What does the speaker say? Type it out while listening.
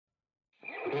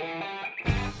Welcome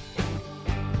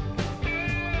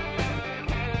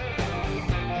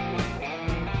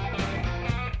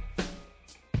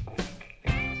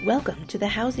to the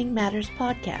Housing Matters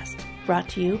podcast, brought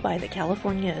to you by the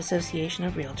California Association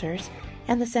of Realtors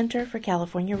and the Center for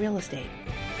California Real Estate.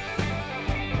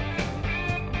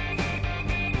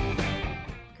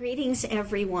 Greetings,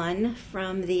 everyone,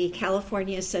 from the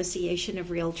California Association of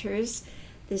Realtors.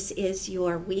 This is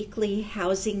your weekly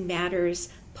Housing Matters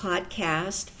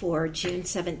podcast for June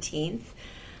 17th.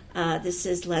 This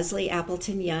is Leslie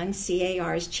Appleton Young,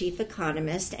 CAR's chief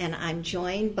economist, and I'm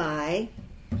joined by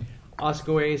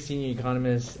Oscar Way, senior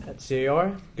economist at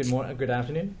CAR. Good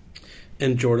afternoon.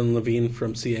 And Jordan Levine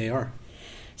from CAR.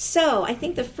 So I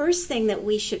think the first thing that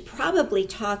we should probably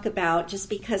talk about, just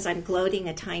because I'm gloating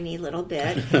a tiny little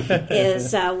bit,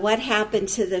 is what happened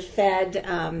to the Fed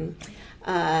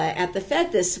at the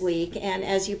Fed this week. And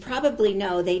as you probably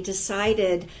know, they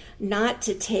decided not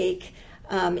to take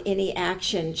any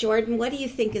action. Jordan, what do you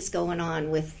think is going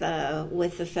on with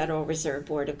the Federal Reserve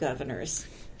Board of Governors?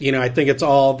 You know, I think it's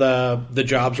all the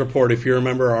jobs report. If you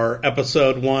remember our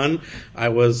episode 1, I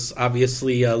was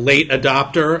obviously a late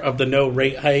adopter of the no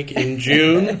rate hike in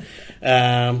June.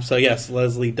 So yes,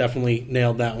 Leslie definitely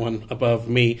nailed that one above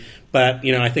me. But,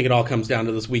 you know, I think it all comes down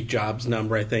to this weak jobs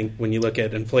number. I think when you look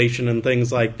at inflation and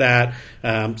things like that,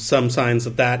 some signs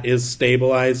that is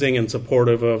stabilizing and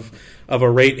supportive of a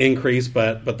rate increase,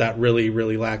 but that really,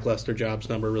 really lackluster jobs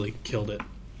number really killed it.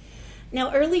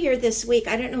 Now, earlier this week,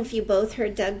 I don't know if you both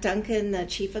heard Doug Duncan, the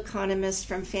chief economist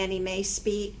from Fannie Mae,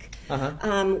 speak.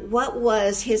 What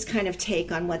was his kind of take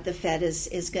on what the Fed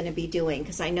is going to be doing?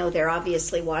 Because I know they're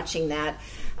obviously watching that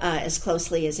as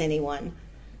closely as anyone.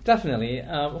 Definitely.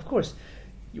 Of course,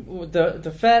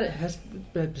 the Fed has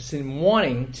been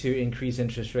wanting to increase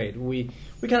interest rate. We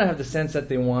kind of have the sense that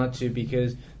they want to,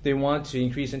 because they want to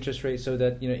increase interest rate so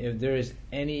that, you know, if there is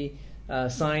any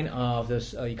sign of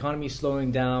this economy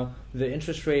slowing down, the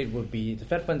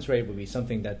Fed funds rate would be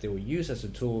something that they will use as a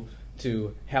tool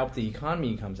to help the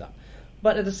economy comes up.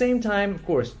 But at the same time, of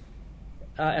course,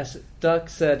 as Doug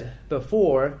said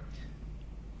before,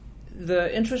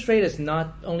 the interest rate is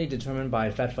not only determined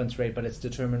by Fed funds rate, but it's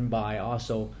determined by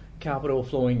also capital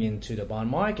flowing into the bond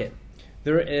market.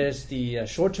 There is the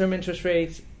short-term interest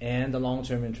rates and the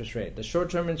long-term interest rate. The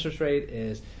short-term interest rate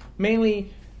is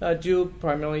mainly due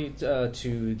primarily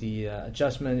to the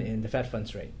adjustment in the Fed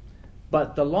funds rate.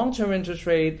 But the long-term interest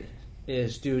rate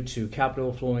is due to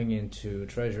capital flowing into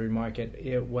Treasury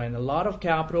market. When a lot of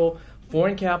capital,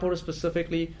 foreign capital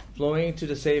specifically, flowing into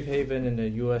the safe haven in the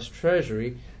U.S.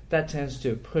 Treasury, that tends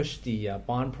to push the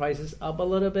bond prices up a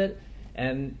little bit.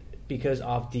 And because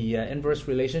of the inverse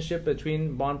relationship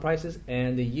between bond prices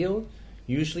and the yield,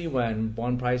 usually when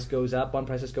bond prices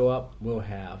go up, we'll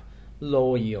have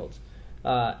lower yields.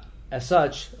 As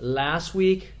such, last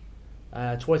week,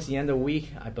 towards the end of the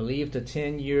week, I believe the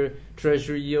 10-year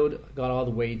Treasury yield got all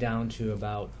the way down to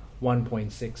about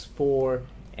 1.64,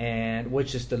 and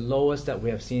which is the lowest that we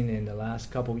have seen in the last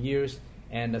couple of years.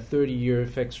 And the 30-year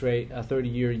fixed rate,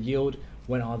 30-year yield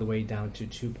went all the way down to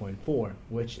 2.4,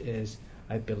 which is,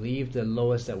 I believe, the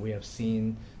lowest that we have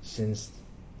seen since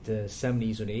the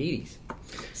 70s or the 80s.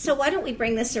 So why don't we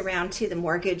bring this around to the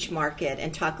mortgage market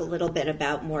and talk a little bit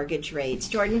about mortgage rates.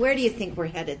 Jordan, where do you think we're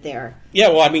headed there? Yeah,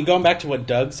 well, I mean, going back to what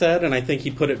Doug said, and I think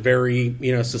he put it very,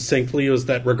 succinctly, was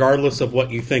that regardless of what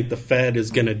you think the Fed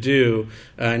is going to do,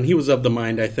 and he was of the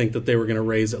mind, I think, that they were going to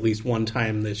raise at least one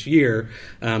time this year,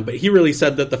 but he really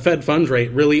said that the Fed funds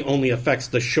rate really only affects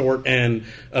the short end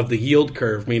of the yield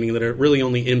curve, meaning that it really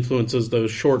only influences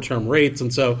those short-term rates.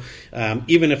 And so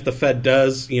even if the Fed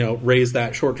does, raise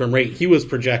that short-term rate, he was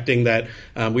projecting that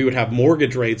we would have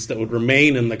mortgage rates that would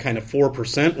remain in the kind of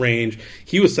 4% range.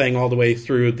 He was saying all the way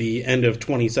through the end of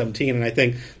 2017, and I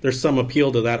think there's some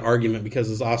appeal to that argument because,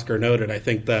 as Oscar noted, I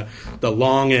think the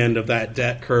long end of that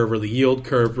debt curve or the yield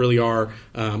curve really are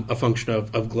a function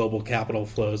of global capital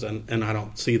flows, and I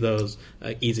don't see those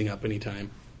easing up anytime.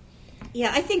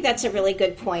 Yeah, I think that's a really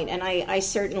good point, and I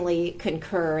certainly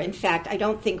concur. In fact, I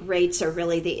don't think rates are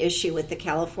really the issue with the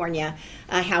California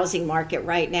housing market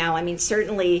right now. I mean,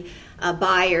 certainly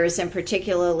buyers, and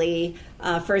particularly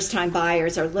first-time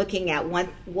buyers, are looking at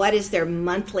what is their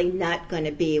monthly nut going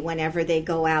to be whenever they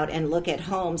go out and look at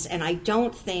homes, and I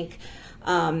don't think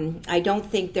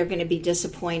they're going to be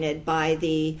disappointed by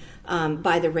the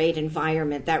rate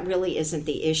environment. That really isn't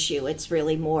the issue. It's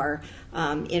really more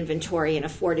inventory and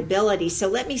affordability. So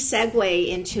let me segue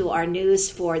into our news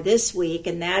for this week,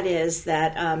 and that is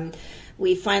that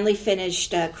we finally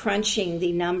finished crunching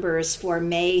the numbers for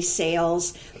May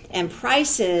sales and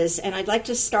prices. And I'd like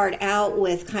to start out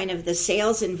with kind of the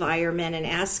sales environment and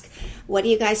ask, what do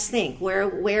you guys think? How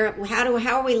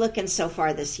are we looking so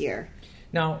far this year?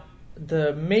 Now,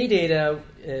 the May data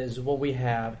is what we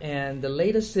have, and the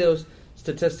latest sales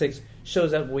statistics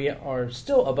shows that we are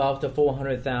still above the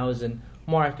 400,000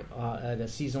 mark at a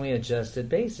seasonally adjusted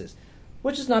basis,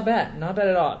 which is not bad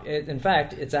at all. In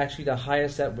fact, it's actually the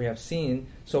highest that we have seen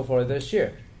so far this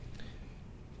year.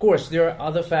 Of course, there are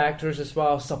other factors as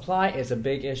well. Supply is a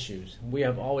big issue. We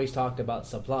have always talked about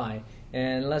supply.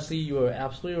 And Leslie, you are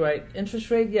absolutely right. Interest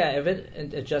rate, if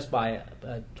it adjusts by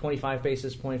 25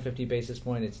 basis point, 50 basis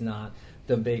point, it's not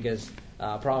the biggest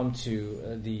problem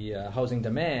to the housing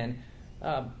demand.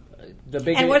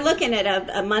 And we're looking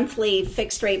at a monthly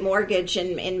fixed rate mortgage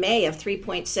in May of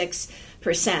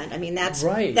 3.6%. I mean, that's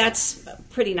right. That's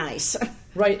pretty nice.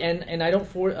 Right, and I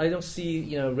don't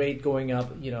see rate going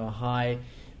up high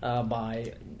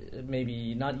by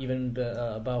maybe not even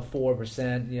about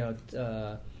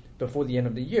 4% before the end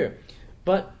of the year.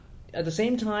 But at the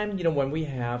same time, when we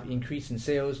have increase in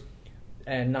sales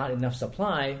and not enough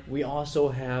supply, we also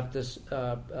have this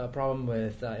problem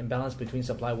with imbalance between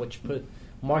supply, which put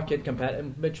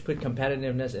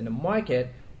competitiveness in the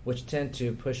market, which tend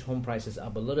to push home prices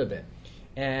up a little bit.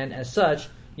 And as such,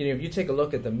 if you take a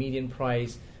look at the median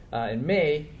price in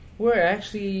May, we're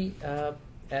actually at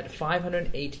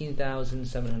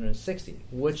 $518,760,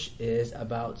 which is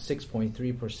about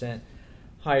 6.3%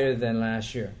 higher than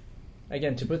last year.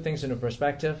 Again, to put things into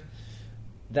perspective,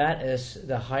 that is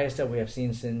the highest that we have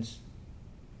seen since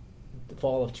the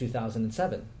fall of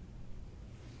 2007.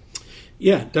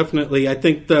 Yeah, definitely. I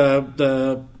think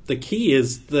the key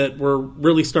is that we're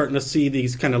really starting to see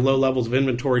these kind of low levels of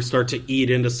inventory start to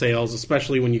eat into sales,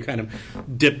 especially when you kind of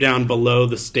dip down below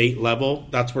the state level.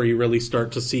 That's where you really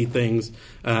start to see things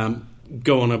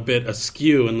going a bit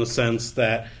askew, in the sense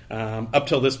that up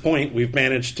till this point we've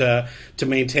managed to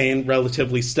maintain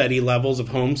relatively steady levels of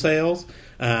home sales,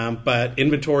 but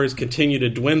inventories continue to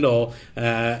dwindle,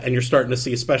 and you're starting to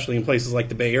see, especially in places like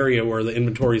the Bay Area where the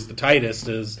inventory is the tightest,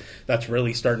 that's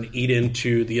really starting to eat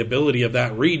into the ability of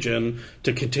that region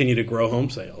to continue to grow home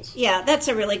sales. Yeah, that's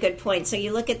a really good point. So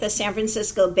you look at the San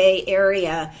Francisco Bay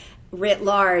Area writ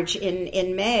large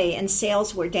in May, and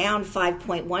sales were down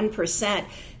 5.1%.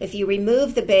 If you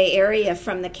remove the Bay Area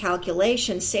from the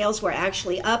calculation, sales were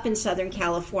actually up in Southern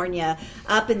California,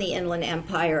 up in the Inland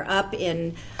Empire, up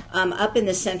in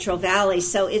the Central Valley.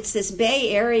 So it's this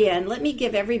Bay Area, and let me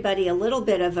give everybody a little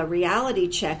bit of a reality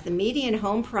check. The median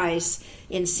home price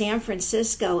in San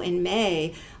Francisco in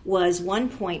May was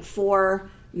 $1.4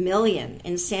 million.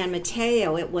 In San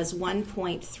Mateo, it was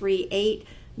 $1.38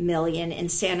 million. In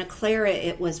Santa Clara,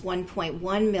 it was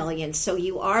 $1.1 million. So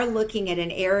you are looking at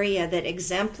an area that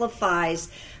exemplifies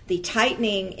the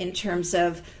tightening in terms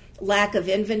of lack of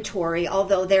inventory,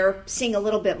 although they're seeing a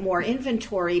little bit more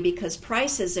inventory because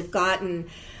prices have gotten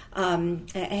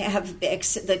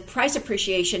the price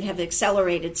appreciation have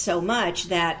accelerated so much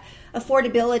that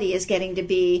affordability is getting to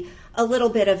be a little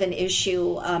bit of an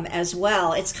issue as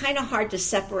well. It's kind of hard to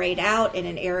separate out in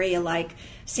an area like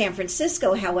San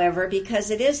Francisco, however, because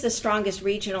it is the strongest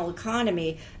regional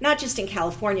economy, not just in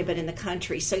California, but in the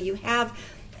country. So you have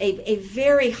a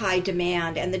very high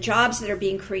demand, and the jobs that are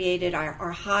being created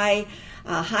are high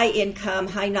income,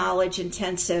 high knowledge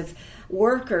intensive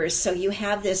workers. So you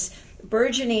have this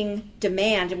burgeoning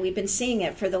demand, and we've been seeing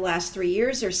it for the last 3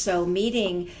 years or so,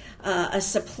 meeting a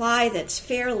supply that's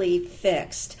fairly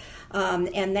fixed.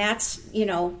 And that's,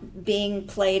 being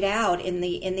played out in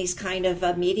these kind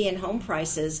of median home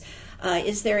prices.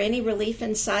 Is there any relief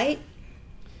in sight?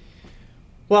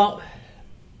 Well,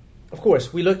 of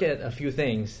course, we look at a few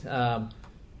things.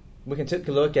 We can take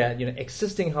a look at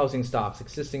existing housing stocks,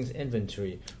 existing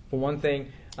inventory. For one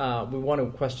thing, we want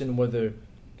to question whether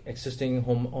existing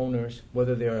homeowners,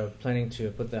 whether they are planning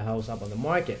to put their house up on the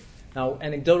market. Now,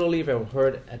 anecdotally, I've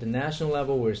heard at the national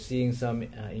level, we're seeing some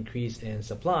increase in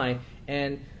supply.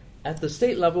 And at the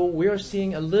state level, we are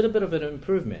seeing a little bit of an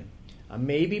improvement.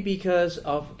 Maybe because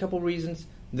of a couple reasons.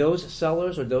 Those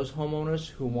sellers or those homeowners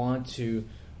who want to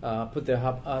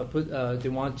they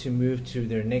want to move to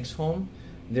their next home,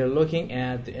 they're looking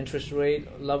at the interest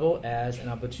rate level as an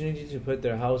opportunity to put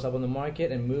their house up on the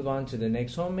market and move on to the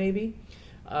next home, maybe.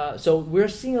 So we're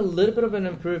seeing a little bit of an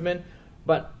improvement,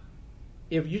 but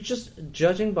if you're just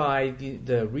judging by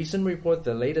the recent report,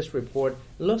 the latest report,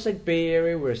 it looks like Bay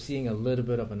Area we're seeing a little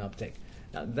bit of an uptick.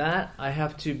 Now that I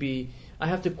have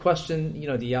to question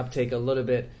the uptake a little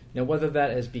bit. Now whether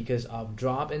that is because of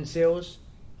drop in sales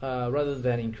rather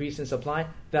than increase in supply,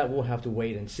 that we'll have to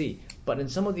wait and see. But in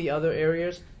some of the other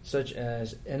areas, such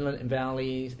as Inland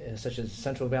Valley, such as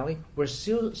Central Valley, we're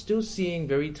still seeing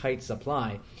very tight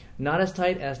supply. Not as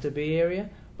tight as the Bay Area,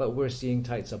 but we're seeing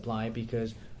tight supply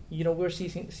because we're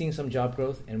seeing some job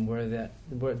growth, and where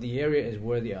the area is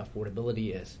where the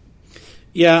affordability is.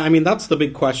 Yeah, I mean, that's the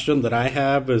big question that I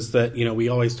have is that, we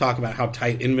always talk about how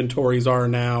tight inventories are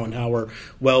now and how we're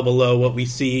well below what we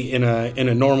see in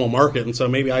a normal market. And so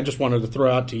maybe I just wanted to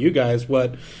throw out to you guys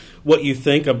what you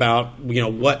think about,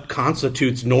 what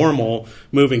constitutes normal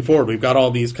moving forward. We've got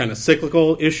all these kind of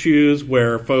cyclical issues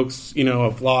where folks,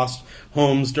 have lost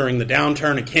homes during the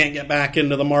downturn and can't get back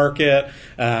into the market.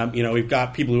 We've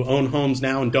got people who own homes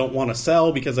now and don't want to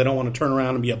sell because they don't want to turn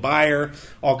around and be a buyer.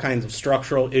 All kinds of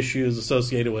structural issues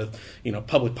associated with,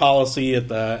 public policy at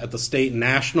the state and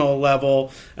national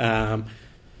level.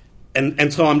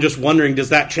 And so I'm just wondering, does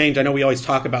that change? I know we always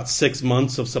talk about 6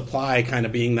 months of supply kind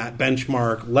of being that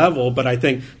benchmark level, but I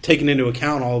think taking into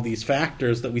account all of these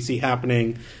factors that we see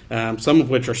happening, some of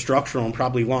which are structural and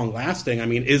probably long-lasting, I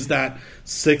mean, is that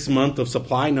 6 month of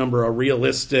supply number a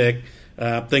realistic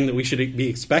thing that we should be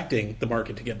expecting the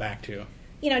market to get back to?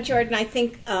 Jordan, I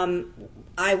think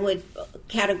I would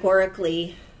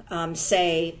categorically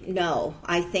say no.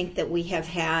 I think that we have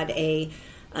had a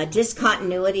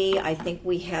discontinuity. I think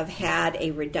we have had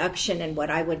a reduction in what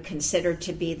I would consider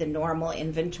to be the normal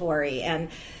inventory. And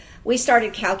we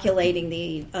started calculating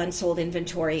the unsold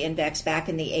inventory index back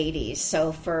in the 80s.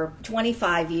 So for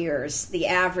 25 years, the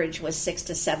average was 6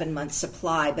 to 7 months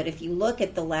supply. But if you look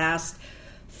at the last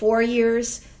 4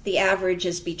 years, the average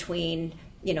is between,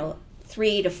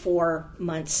 3 to 4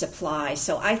 months supply.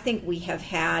 So I think we have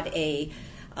had a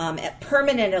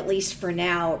permanent, at least for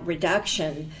now,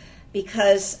 reduction,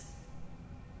 because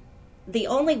the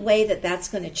only way that that's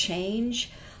going to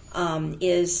change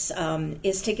is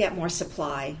to get more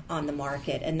supply on the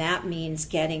market, and that means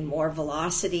getting more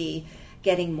velocity,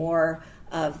 getting more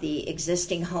of the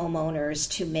existing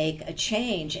homeowners to make a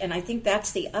change. And I think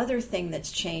that's the other thing that's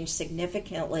changed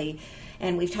significantly,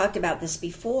 and we've talked about this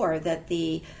before, that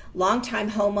the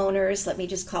longtime homeowners, let me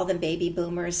just call them baby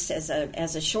boomers as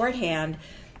a shorthand,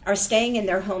 are staying in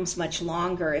their homes much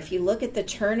longer. If you look at the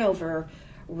turnover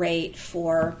rate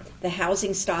for the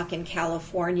housing stock in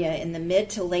California in the mid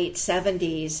to late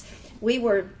 70s, we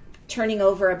were turning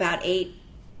over about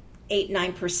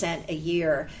 8-9% a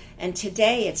year. And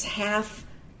today it's half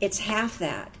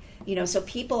that. So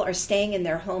people are staying in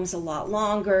their homes a lot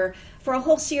longer for a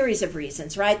whole series of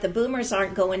reasons, right? The boomers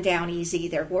aren't going down easy.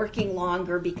 They're working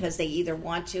longer because they either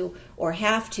want to or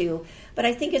have to. But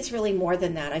I think it's really more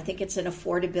than that. I think it's an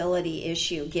affordability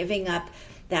issue, giving up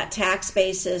that tax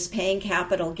basis, paying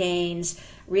capital gains,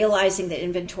 realizing that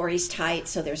inventory's tight,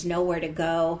 so there's nowhere to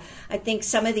go. I think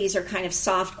some of these are kind of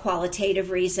soft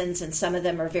qualitative reasons, and some of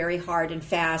them are very hard and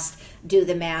fast. Do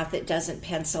the math, it doesn't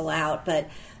pencil out. But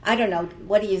I don't know.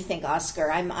 What do you think,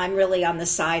 Oscar? I'm really on the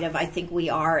side of I think we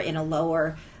are in a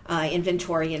lower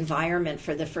inventory environment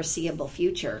for the foreseeable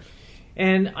future.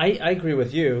 And I agree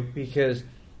with you because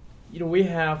we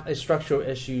have a structural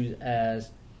issues as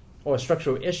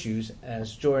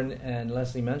Jordan and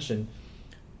Leslie mentioned.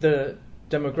 The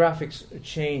demographics are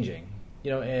changing.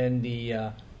 And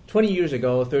the 20 years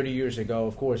ago, 30 years ago,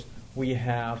 of course, we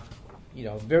have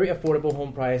very affordable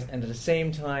home price, and at the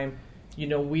same time,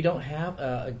 we don't have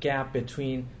a gap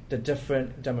between the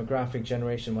different demographic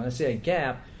generation. When I say a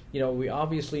gap, we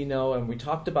obviously know, and we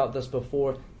talked about this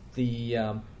before,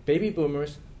 the baby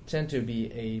boomers tend to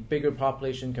be a bigger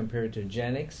population compared to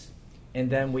Gen X, and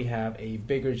then we have a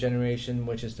bigger generation,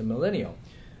 which is the millennial.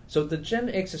 So the Gen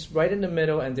X is right in the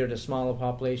middle, and they're the smaller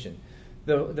population.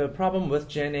 The problem with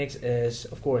Gen X is,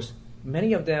 of course,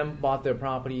 many of them bought their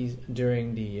properties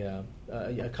during the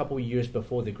a couple of years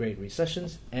before the Great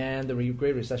Recessions, and the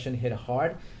Great Recession hit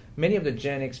hard. Many of the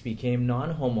Gen X became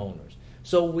non-homeowners.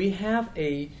 So we have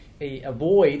a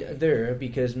void there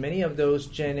because many of those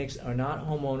Gen X are not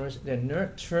homeowners. They're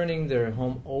not turning their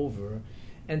home over.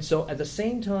 And so at the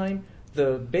same time,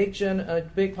 the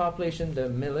big population, the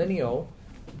millennial,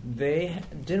 they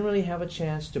didn't really have a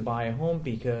chance to buy a home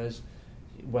because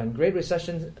when Great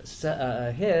Recession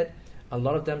hit, a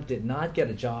lot of them did not get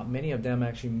a job. Many of them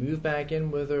actually moved back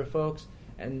in with their folks,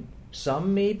 and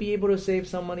some may be able to save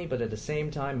some money, but at the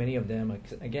same time, many of them,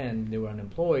 again, they were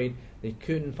unemployed. They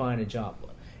couldn't find a job.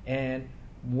 And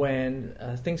when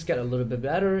things got a little bit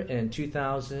better in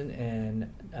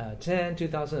 2010,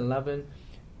 2011,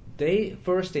 they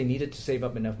needed to save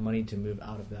up enough money to move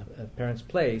out of the parents'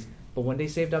 place. But when they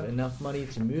saved up enough money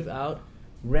to move out,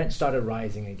 rent started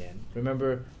rising again.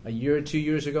 Remember, a year or 2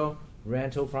 years ago,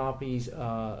 rental properties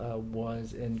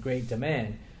was in great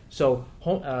demand. So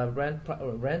average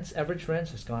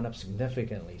rents has gone up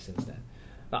significantly since then.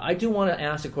 I do want to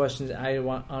ask the questions. I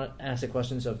want to ask the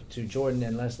questions to Jordan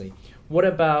and Leslie. What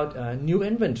about new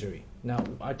inventory? Now,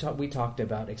 we talked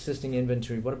about existing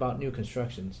inventory. What about new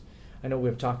constructions? I know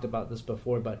we've talked about this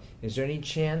before, but is there any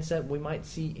chance that we might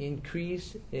see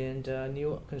increase in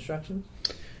new construction?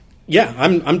 Yeah,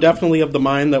 I'm definitely of the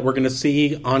mind that we're going to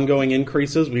see ongoing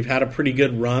increases. We've had a pretty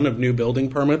good run of new building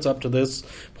permits up to this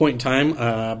point in time.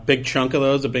 A big chunk of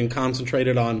those have been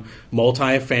concentrated on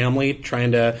multifamily,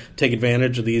 trying to take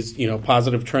advantage of these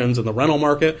positive trends in the rental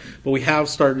market. But we have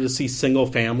started to see single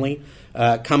family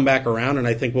come back around, and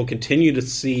I think we'll continue to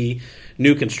see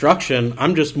new construction.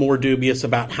 I'm just more dubious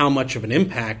about how much of an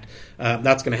impact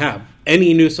that's going to have.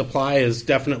 Any new supply is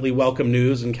definitely welcome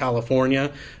news in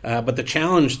California, but the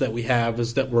challenge that we have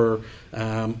is that we're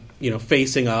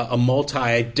facing a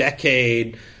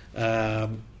multi-decade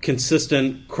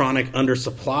consistent chronic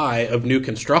undersupply of new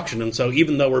construction. And so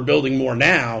even though we're building more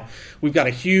now, we've got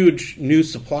a huge new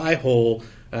supply hole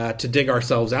to dig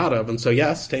ourselves out of. And so,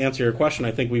 yes, to answer your question,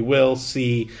 I think we will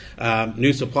see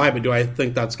new supply, but do I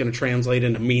think that's going to translate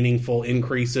into meaningful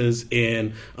increases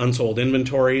in unsold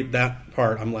inventory? That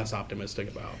part I'm less optimistic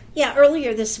about. Yeah,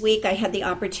 earlier this week I had the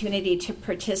opportunity to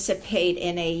participate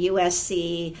in a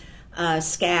USC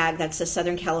SCAG, that's the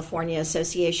Southern California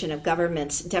Association of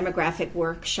Governments demographic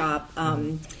workshop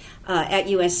at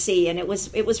USC, and it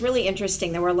was really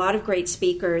interesting. There were a lot of great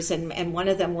speakers, and one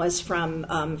of them was from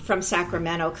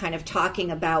Sacramento, kind of talking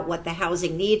about what the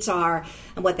housing needs are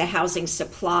and what the housing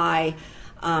supply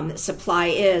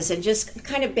is, and just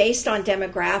kind of based on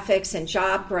demographics and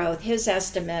job growth. His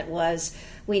estimate was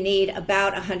we need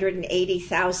about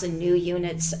 180,000 new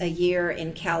units a year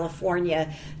in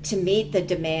California to meet the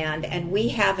demand, and we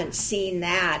haven't seen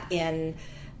that in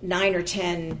 9 or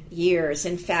 10 years.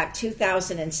 In fact,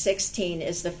 2016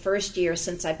 is the first year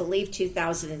since, I believe,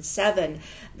 2007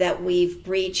 that we've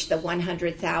breached the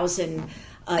 100,000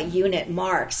 unit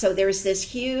mark. So there's this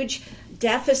huge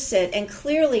deficit, and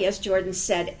clearly, as Jordan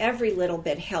said, every little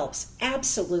bit helps.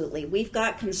 Absolutely. We've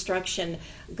got construction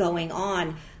going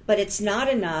on, but it's not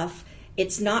enough.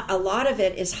 It's not, a lot of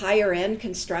it is higher end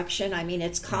construction. I mean,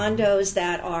 it's condos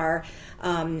that are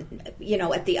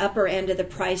at the upper end of the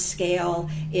price scale.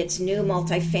 It's new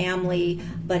multifamily,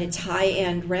 but it's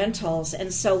high-end rentals.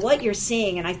 And so what you're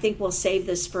seeing, and I think we'll save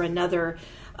this for another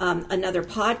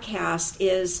podcast,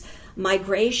 is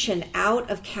migration out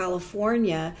of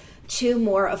California to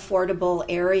more affordable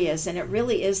areas. And it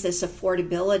really is this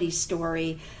affordability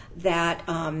story that,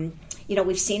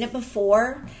 we've seen it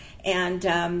before. And,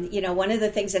 one of the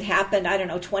things that happened,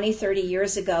 20, 30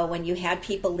 years ago when you had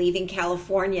people leaving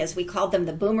California, as we called them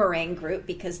the boomerang group,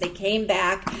 because they came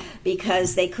back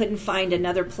because they couldn't find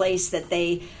another place that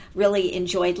they really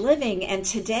enjoyed living. And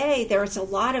today there's a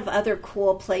lot of other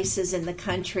cool places in the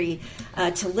country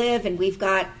to live, and we've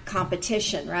got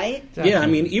competition, right? Yeah, I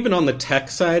mean, even on the tech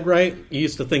side, right? You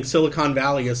used to think Silicon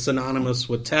Valley is synonymous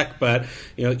with tech, but,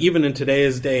 even in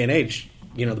today's day and age,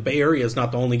 the Bay Area is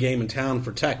not the only game in town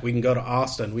for tech. We can go to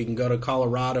Austin, we can go to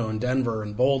Colorado and Denver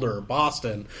and Boulder,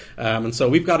 Boston, and so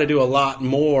we've got to do a lot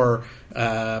more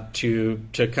to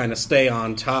kind of stay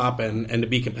on top and to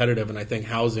be competitive. And I think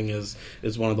housing is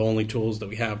one of the only tools that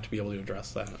we have to be able to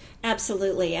address that.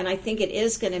 Absolutely, and I think it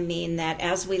is going to mean that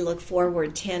as we look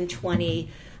forward 10, 20,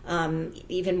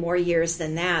 even more years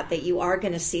than that you are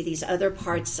going to see these other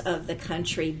parts of the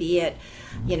country, be it,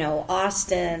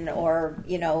 Austin or,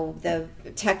 the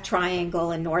Tech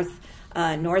Triangle in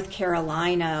North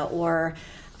Carolina, or,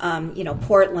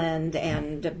 Portland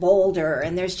and Boulder.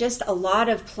 And there's just a lot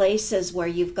of places where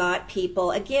you've got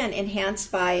people, again,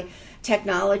 enhanced by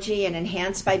technology and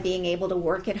enhanced by being able to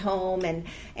work at home.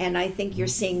 And I think you're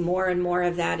seeing more and more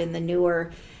of that in the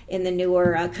newer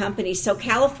companies. So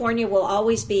California will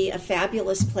always be a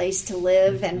fabulous place to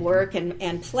live and work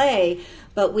and play,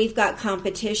 but we've got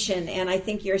competition, and I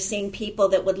think you're seeing people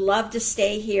that would love to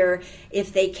stay here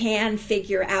if they can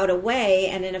figure out a way.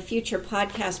 And in a future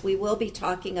podcast, we will be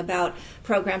talking about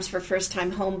programs for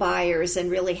first-time home buyers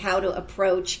and really how to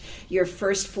approach your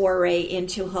first foray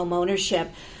into home ownership.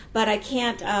 But I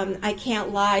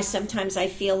can't lie. Sometimes I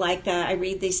feel like I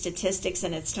read these statistics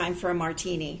and it's time for a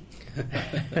martini.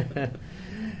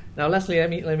 Now, Leslie,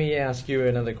 let me ask you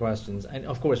another question. And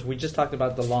of course, we just talked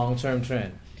about the long-term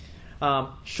trend.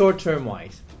 Short-term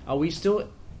wise, are we still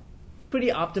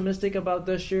pretty optimistic about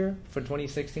this year for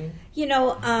 2016?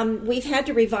 We've had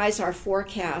to revise our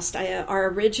forecast. Our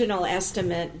original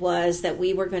estimate was that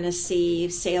we were going to see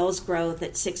sales growth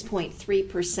at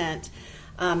 6.3%.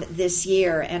 this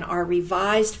year, and our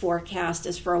revised forecast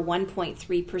is for a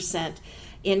 1.3%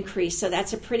 increase. So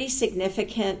that's a pretty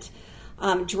significant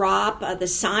drop. The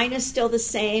sign is still the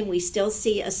same. We still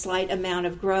see a slight amount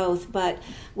of growth, but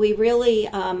we really,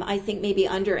 I think, maybe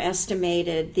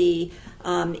underestimated the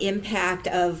impact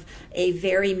of a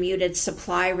very muted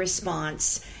supply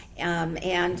response.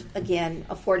 And again,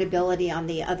 affordability on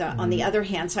the other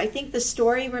hand. So I think the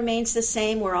story remains the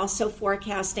same. We're also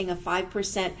forecasting a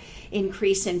 5%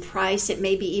 increase in price. It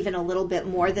may be even a little bit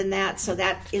more than that. So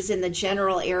that is in the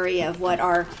general area of what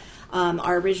our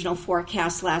original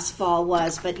forecast last fall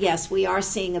was. But yes, we are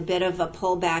seeing a bit of a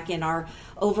pullback in our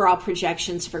overall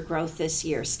projections for growth this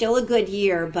year. Still a good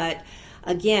year, but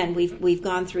again, we've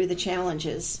gone through the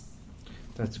challenges.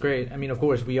 That's great. I mean, of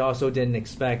course, we also didn't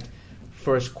expect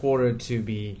first quarter to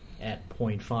be at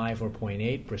 0.5 or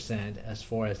 0.8% as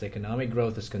far as economic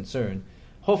growth is concerned.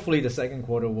 Hopefully the second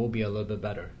quarter will be a little bit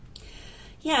better.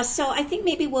 Yeah, so I think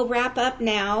maybe we'll wrap up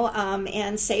now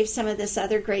and save some of this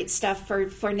other great stuff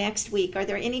for next week. Are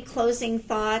there any closing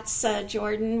thoughts,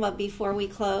 Jordan, before we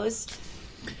close?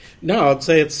 No, I'd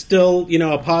say it's still,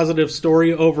 a positive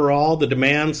story overall. The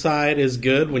demand side is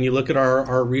good. When you look at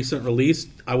our recent release,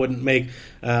 I wouldn't make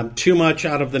too much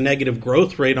out of the negative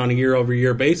growth rate on a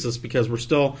year-over-year basis because we're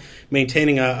still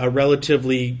maintaining a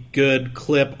relatively good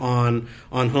clip on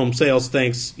home sales,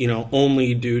 thanks,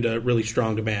 only due to really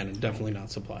strong demand and definitely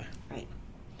not supply. Right.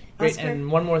 Great.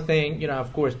 And one more thing,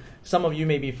 of course, some of you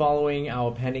may be following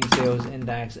our pending sales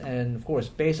index, and of course,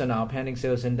 based on our pending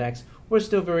sales index, we're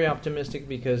still very optimistic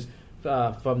because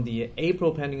from the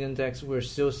April pending index, we're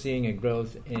still seeing a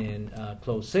growth in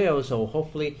closed sales. So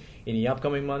hopefully in the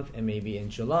upcoming month and maybe in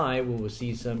July, we will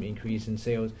see some increase in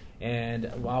sales. And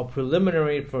while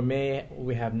preliminary for May,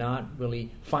 we have not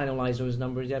really finalized those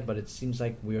numbers yet, but it seems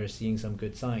like we are seeing some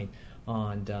good sign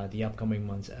on the upcoming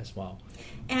months as well.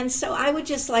 And so I would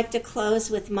just like to close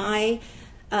with my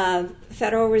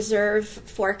Federal Reserve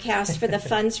forecast for the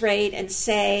funds rate and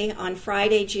say on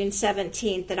Friday, June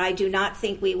 17th, that I do not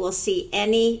think we will see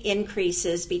any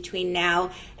increases between now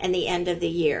and the end of the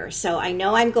year. So I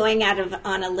know I'm going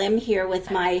on a limb here with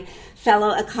my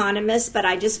fellow economists, but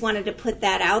I just wanted to put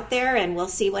that out there and we'll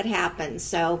see what happens.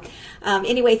 So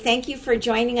anyway, thank you for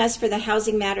joining us for the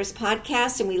Housing Matters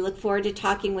podcast, and we look forward to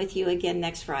talking with you again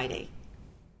next Friday.